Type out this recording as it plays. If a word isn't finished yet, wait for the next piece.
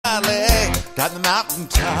down the mountain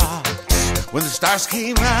tops. When the stars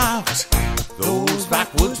came out, those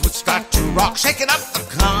backwoods would start to rock, shaking up the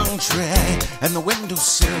country and the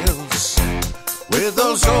windowsills. With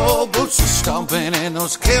those old boots stomping and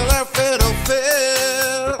those killer fiddle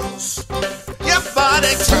fills. Your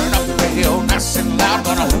body turn up the radio nice and loud.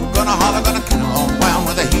 Gonna hoop, gonna holler, gonna get on wound.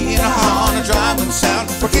 With a he and a haw and a driving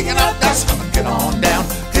sound. We're kicking up dust, gonna get on down.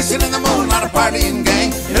 Kissing in the moonlight, a partying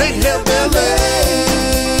gang. It ain't hillbilly.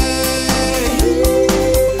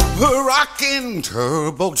 We're rocking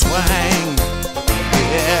turbo twang.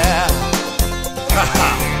 Yeah.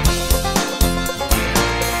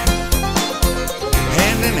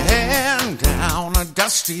 Hand in hand down a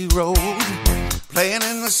dusty road, playing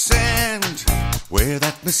in the sand where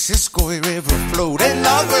that Missisquoi River flowed. A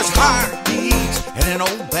lover's heartbeat and an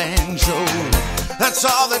old banjo, that's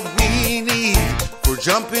all that we need for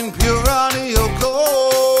jumping pure on your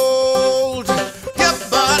gold. Yeah,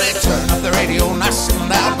 buddy, turn up the radio nice and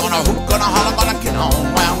loud. Gonna hoop, gonna holler, gonna get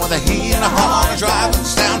on wound. With a he and a haw and a driving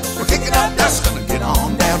sound. We're kicking up dust, gonna get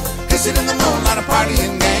on down. Kissing in the moonlight, a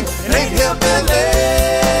partying gang. It ain't hillbilly.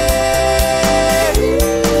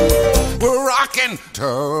 We're rocking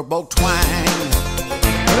turbo twang.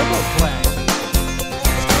 Turbo twang.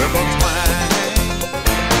 Turbo twang.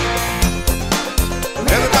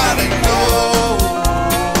 Everybody knows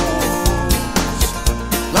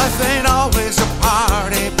life ain't always a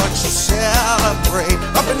party, but you celebrate.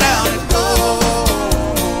 Up and down it goes.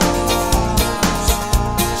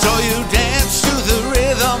 So you dance to the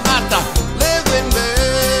rhythm at the living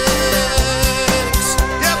mix.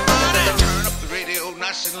 Yeah, buddy, turn up the radio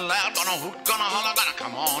nice and loud. Gonna hoot, gonna holler, gonna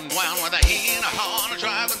come on down. With a he and a haw and a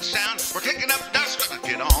driving sound. We're kicking up dust, gonna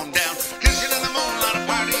get on down. Kissing in the moonlight, a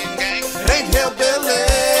partying gang. It ain't hillbilly.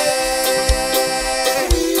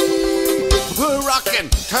 We're rocking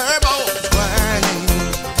turbo twang.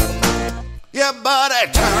 Yeah,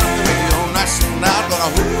 buddy, turn up the radio nice and loud. Gonna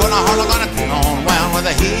hoop, gonna holler, gonna get on wound.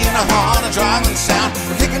 With a he and a haw and a driving sound.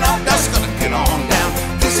 We're kicking up dust, gonna get on down.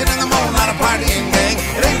 Kissing in the moonlight, a partying gang.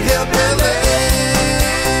 It ain't hillbilly.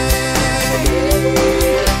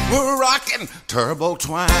 We're rocking turbo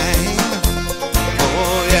twang.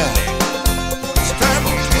 Oh yeah, it's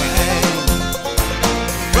turbo twang.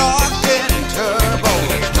 Rocking turbo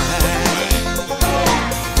twang.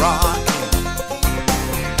 Rocking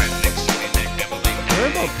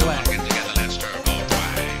turbo twang. Together, let's turbo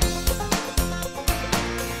twang.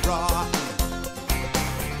 Rocking,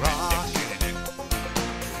 rocking,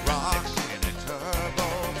 rocking turbo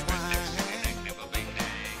twang.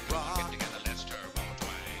 Rocking together, let's turbo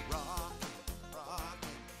twang. Rocking,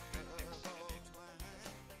 rocking turbo twang.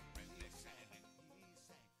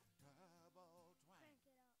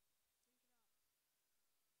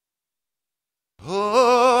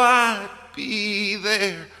 Oh, I'd be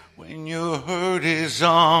there when your heart is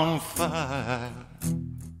on fire,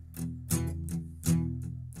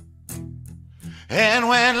 and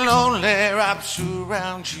when lonely wraps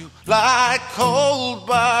around you like cold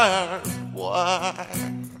barbed wire.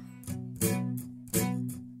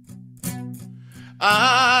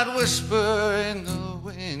 I'd whisper in the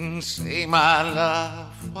wind, say my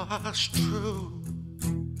love was true.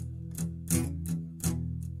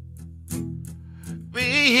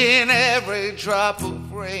 Be in every drop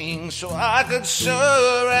of rain so I could surround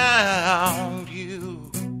you.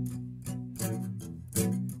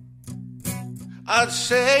 I'd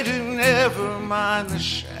say to never mind the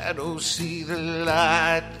shadows, see the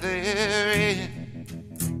light therein.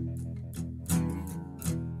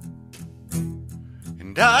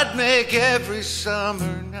 And I'd make every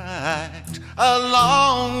summer night a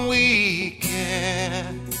long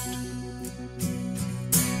weekend.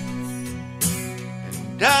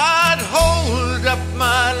 I'd hold up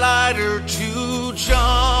my lighter to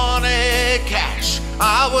Johnny Cash.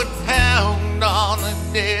 I would pound on the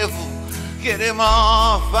devil, get him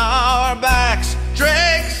off our backs.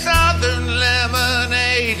 Drink Southern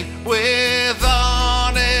lemonade with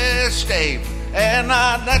Honest Abe, and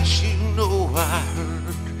I'd let you know I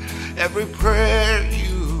heard every prayer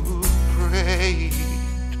you prayed.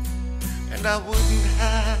 And I wouldn't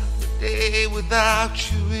have the day without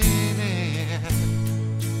you in it.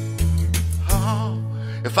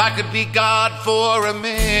 If I could be God for a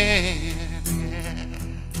minute,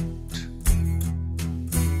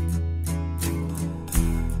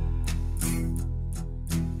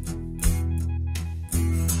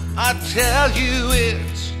 I tell you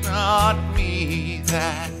it's not me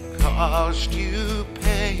that caused you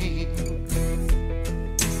pain,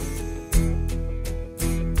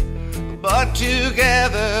 but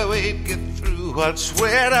together we'd get through. I'd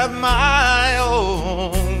swear to my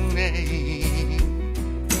own name.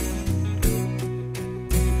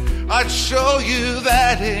 I'd show you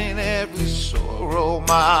that in every sorrow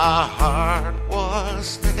my heart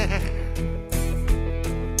was there.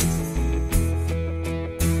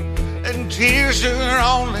 And tears are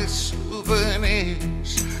only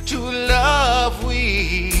souvenirs to love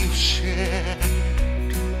we've shared.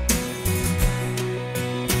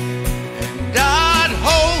 And I'd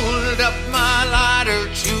hold up my lighter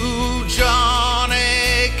to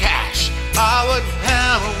Johnny Cash. I would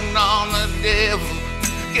pound on the devil,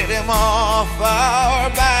 get him off our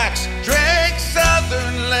backs. Drink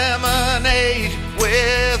Southern lemonade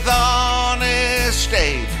with honest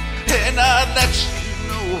aid. And I'd let you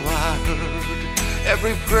know I heard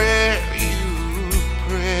every prayer you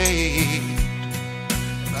prayed.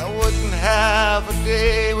 I wouldn't have a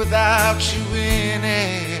day without you in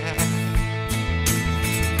it.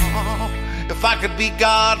 Oh, if I could be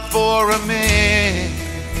God for a minute.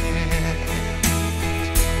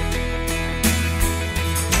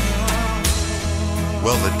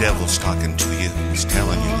 Well, the devil's talking to you, he's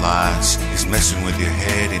telling you lies, he's messing with your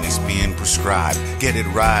head and he's being prescribed. Get it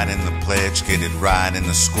right in the pledge, get it right in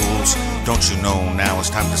the schools. Don't you know now it's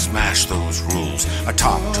time to smash those rules? I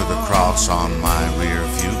talk to the cross on my rear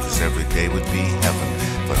view, cause every day would be heaven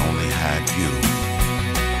if I only had you.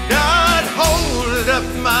 I'd hold up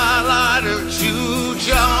my lighter to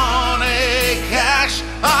Johnny Cash.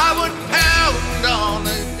 I would pound on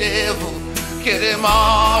the devil, get him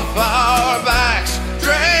off our backs.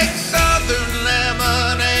 Drink Southern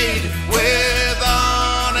lemonade with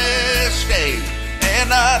honest aid.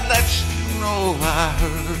 And I'd let you know I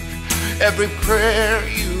heard every prayer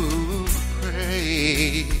you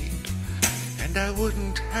prayed. And I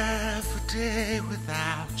wouldn't have a day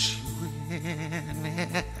without you in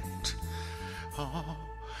it. Oh,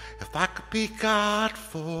 if I could be God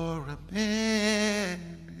for a minute.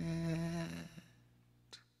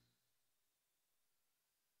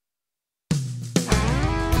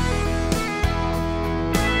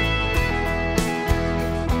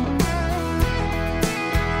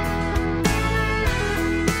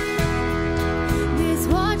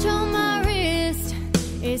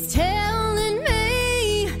 It's telling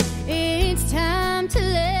me it's time to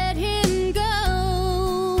let him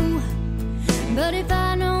go. But if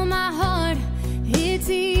I know my heart, it's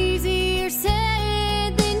easier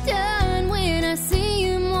said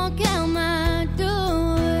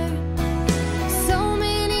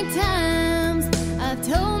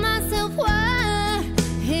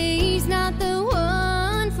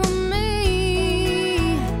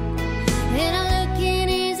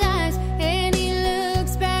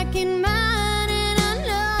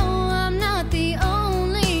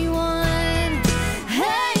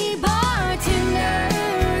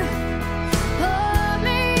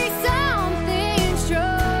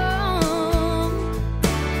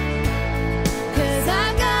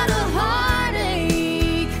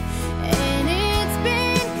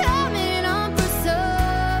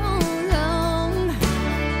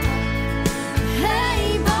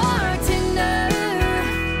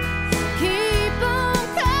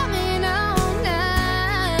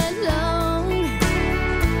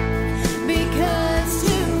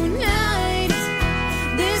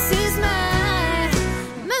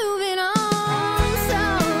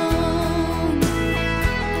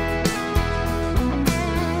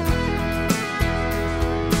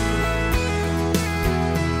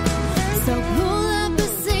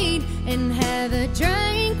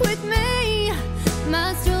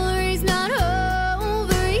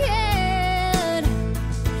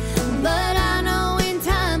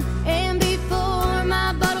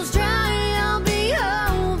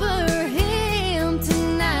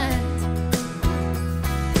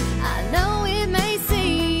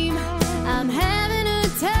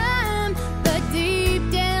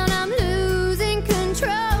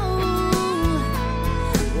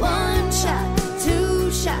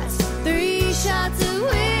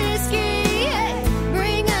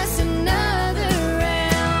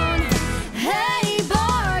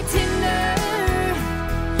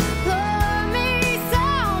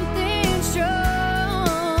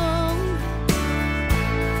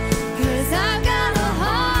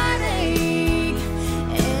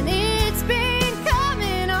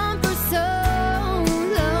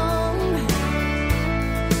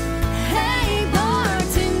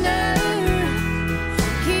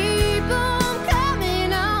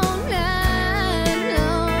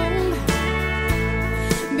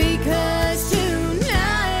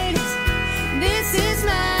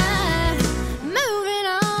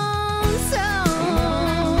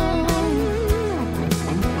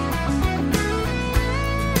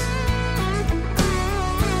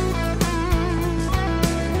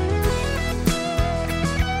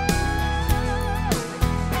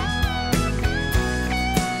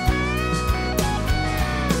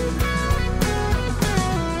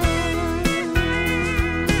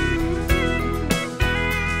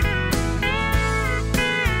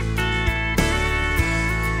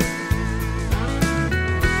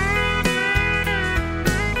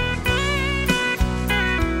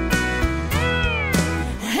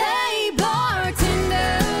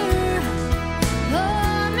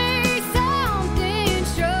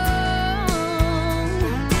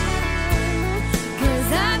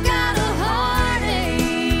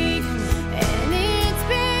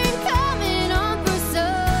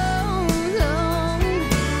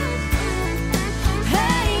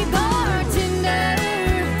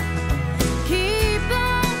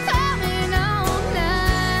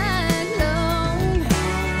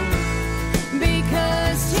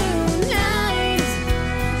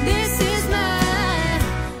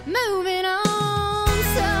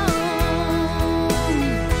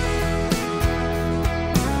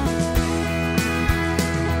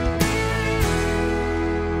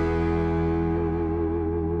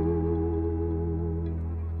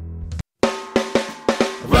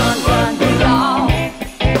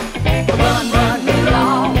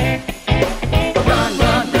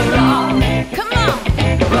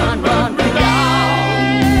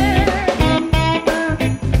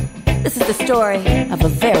story of a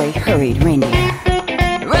very hurried reindeer.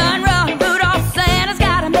 Run, run, Rudolph, Santa's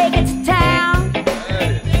gotta make it to town.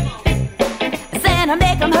 Santa,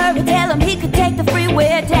 make him hurry, tell him he could take the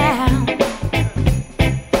freeway down.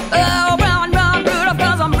 Oh, run, run, Rudolph,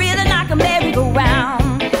 'cause I'm reeling like a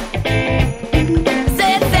merry-go-round.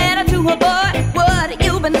 Said Santa to her boy, what have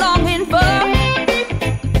you been longing for?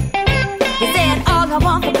 He said, all I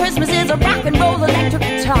want for Christmas is a rock and roll electric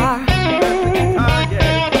guitar.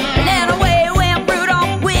 And then away went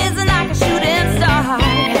Rudolph, whizzing like a shooting star.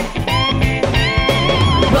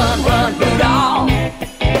 Run, run, Rudolph.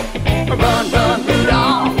 Run, run,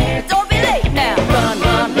 Rudolph. Don't be late now. Run,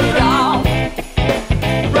 run, Rudolph.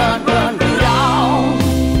 Run, run, Rudolph.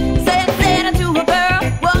 Said Santa to her girl,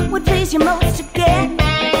 what would please you most to get?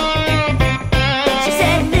 She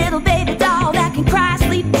said, a little baby doll that can cry,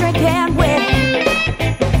 sleep, drink, and wet.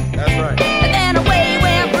 That's right. And then away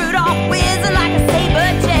went Rudolph, whizzing like a saber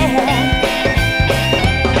jet.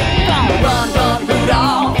 Come on, run, run,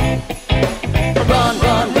 Rudolph. Run,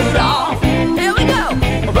 run, Rudolph. Here we go.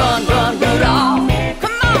 Run, run, Rudolph.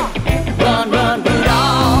 Come on. Run, run, Rudolph.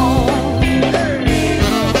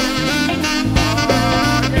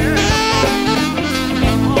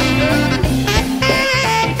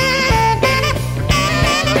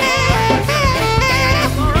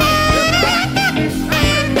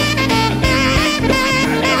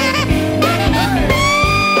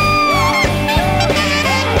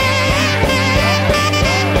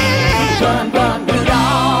 Run, run,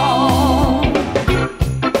 Rudolph.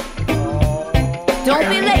 Don't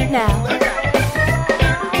be late now.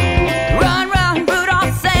 Run, run,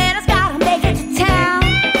 Rudolph, Santa's gotta make it to town.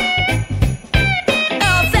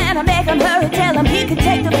 Oh, Santa, make him hurry, tell him he could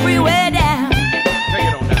take the freeway down. Take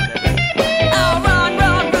it on down there, baby. Oh, run,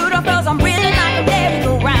 run, Rudolph, 'cause I'm reeling like a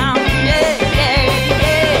merry-go-round. Yeah, yeah,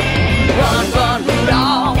 yeah. Run, run,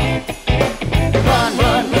 Rudolph. Run,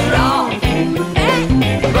 run, Rudolph. Hey.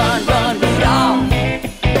 Run, run, Rudolph.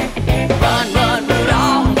 Run, run,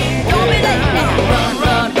 Rudolph. Don't be late now. Run,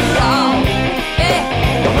 run, Rudolph. Hey.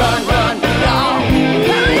 Run, run, Rudolph.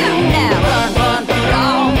 Hurry up now. Run, run,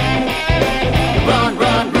 Rudolph. Run,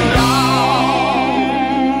 run, Rudolph.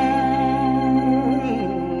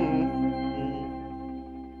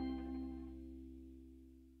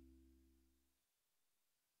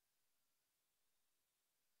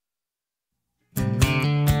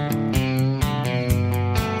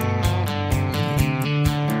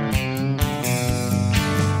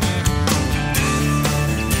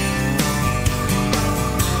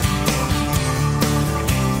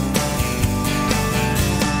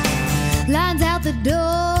 Lines out the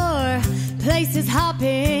door, places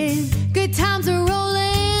hopping, good times are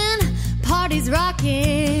rolling, parties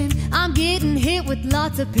rocking. I'm getting hit with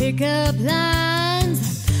lots of pickup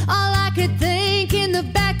lines. All I could think in the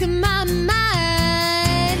back of my mind